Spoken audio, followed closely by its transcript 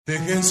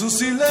Dejen su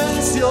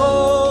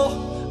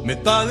silencio,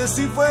 metales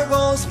y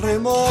fuegos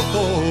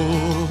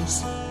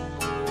remotos.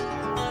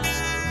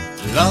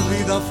 La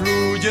vida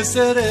fluye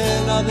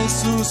serena de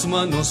sus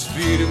manos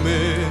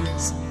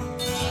firmes,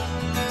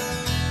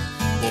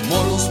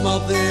 como los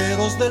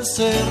maderos del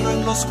cerro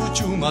en los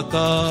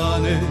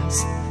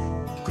cuchumatanes,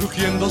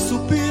 crujiendo su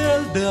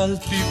piel de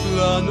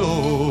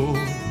altiplano.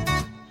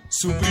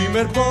 Su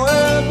primer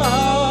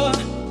poema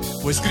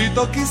fue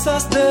escrito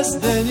quizás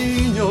desde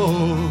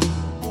niño,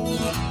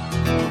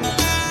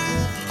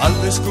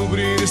 al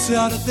descubrirse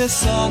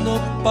artesano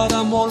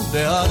para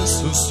moldear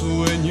sus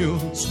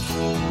sueños.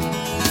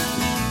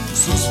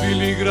 Sus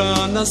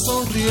filigranas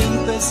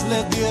sonrientes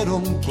le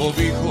dieron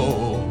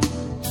cobijo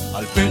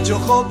al pecho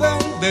joven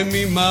de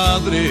mi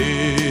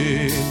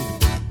madre.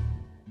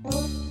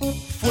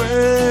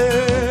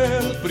 Fue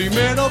el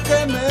primero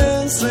que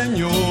me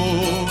enseñó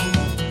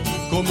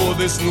cómo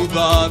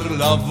desnudar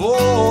la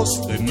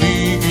voz de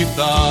mi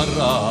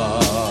guitarra.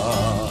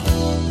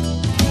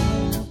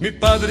 Mi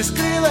padre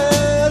escribe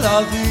la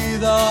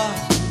vida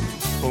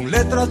con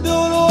letras de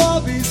oro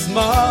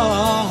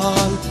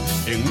abismal.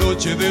 En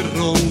noche de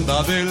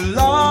ronda de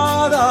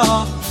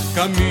Lara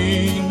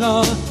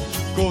camina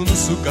con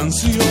su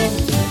canción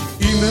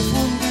y me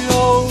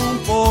fundió un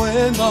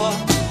poema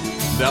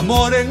de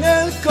amor en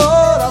el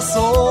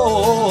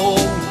corazón.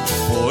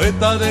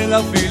 Poeta de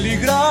la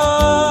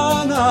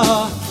filigrana,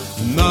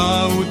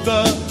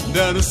 nauta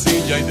de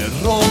arcilla y de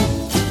ron.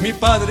 Mi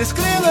padre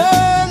escribe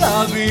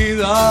la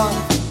vida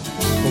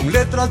con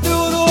letras de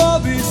oro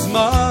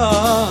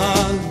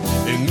abismal.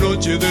 En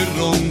noche de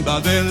ronda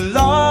de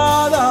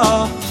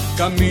Lara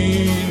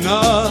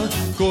camina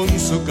con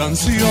su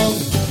canción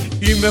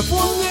y me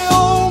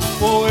fundió un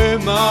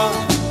poema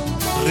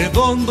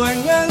redondo en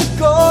el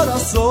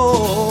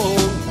corazón.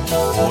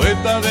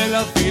 Poeta de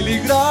la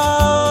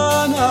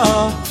filigrana,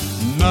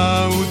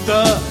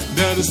 nauta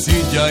de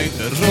arcilla y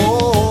de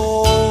ron.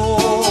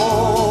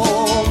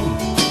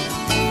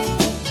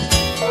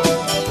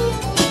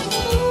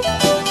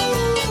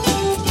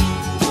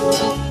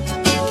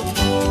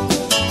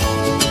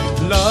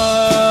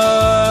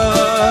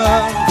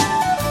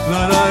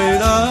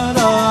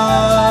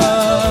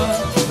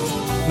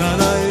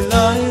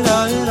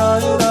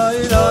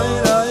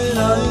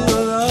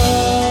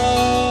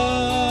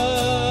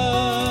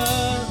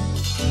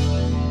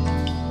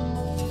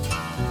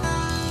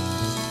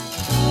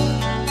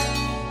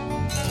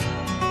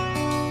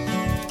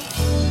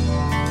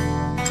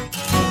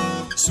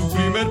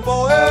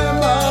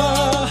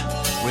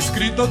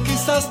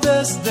 Quizás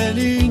desde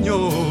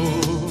niño,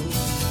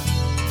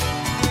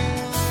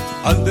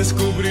 al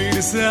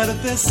descubrirse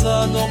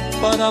artesano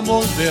para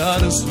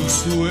moldear sus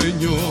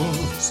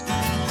sueños.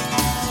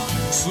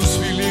 Sus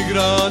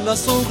filigranas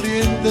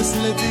sonrientes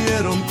le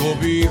dieron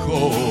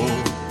cobijo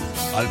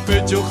al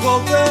pecho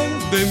joven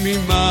de mi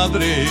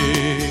madre.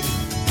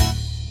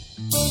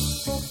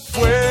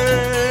 Fue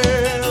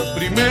el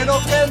primero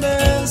que me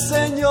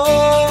enseñó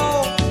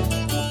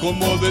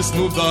cómo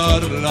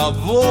desnudar la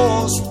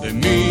voz de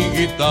mi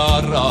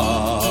guitarra.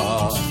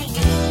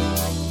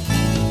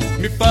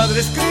 Mi padre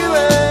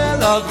escribe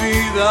la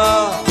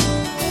vida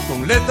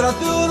con letras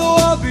de oro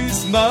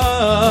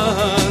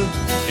abismal.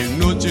 En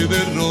noche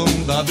de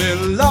ronda de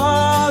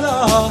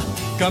Lara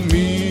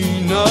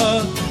camina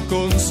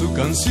con su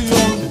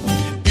canción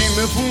y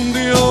me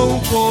fundió un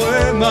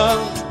poema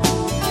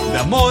de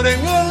amor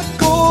en el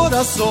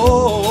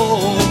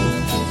corazón.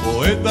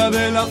 Poeta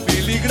de la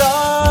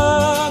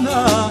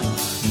filigrana,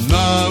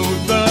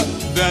 nauta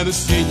de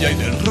arcilla y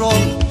de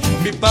ron.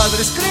 Mi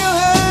padre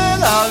escribe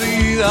la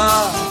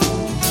vida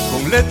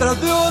con letras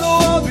de oro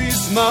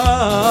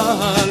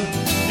abismal.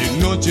 En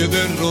noche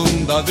de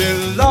ronda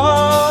de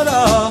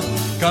Lara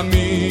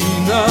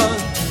camina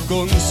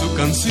con su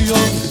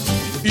canción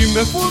y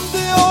me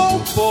fundió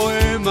un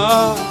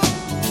poema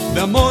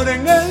de amor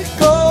en el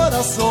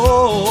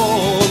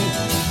corazón.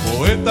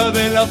 Poeta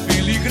de la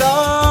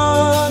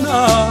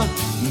filigrana,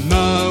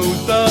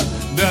 nauta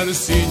de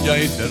arcilla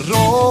y de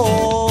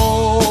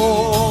ron.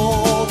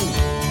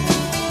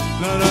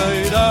 La, la,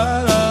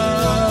 la, la.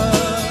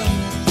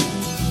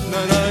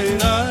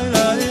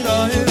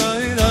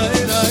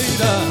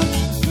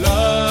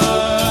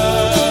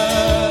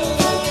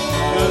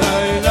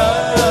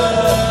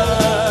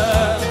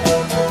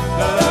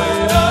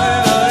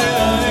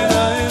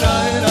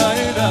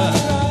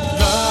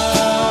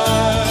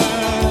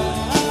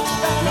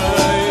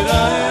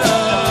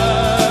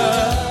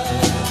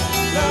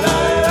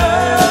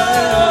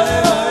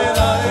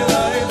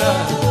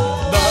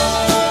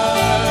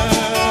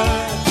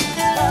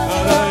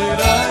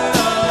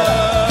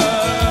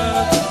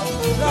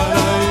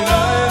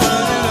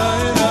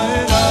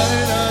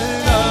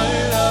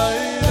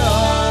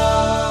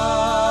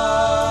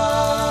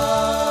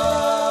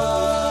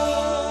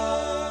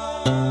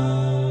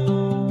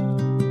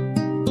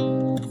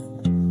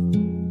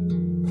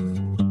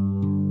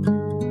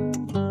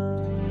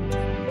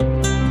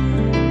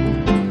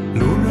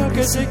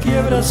 Se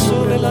quiebra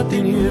sobre la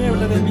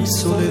tiniebla de mi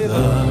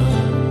soledad.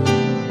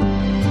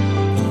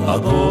 ¿A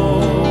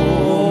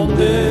dónde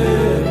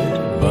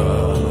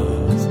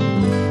vas?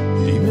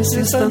 Dime si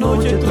esta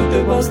noche tú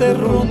te vas de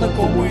ronda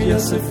como ella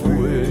se fue.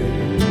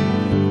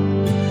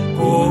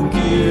 ¿Con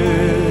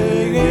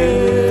quién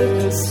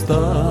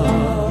está?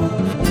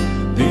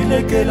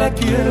 Dile que la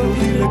quiero,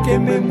 dile que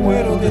me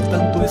muero de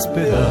tanto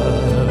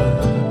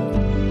esperar.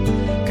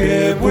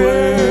 Que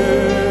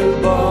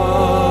vuelva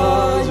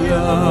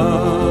ya,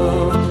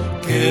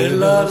 que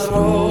las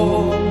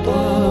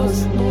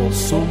rondas no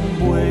son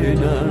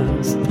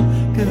buenas,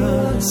 que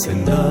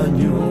hacen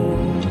daño,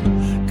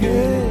 que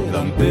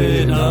dan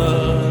pena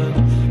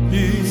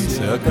y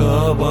se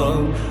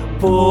acaban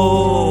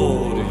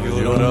por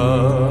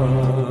llorar.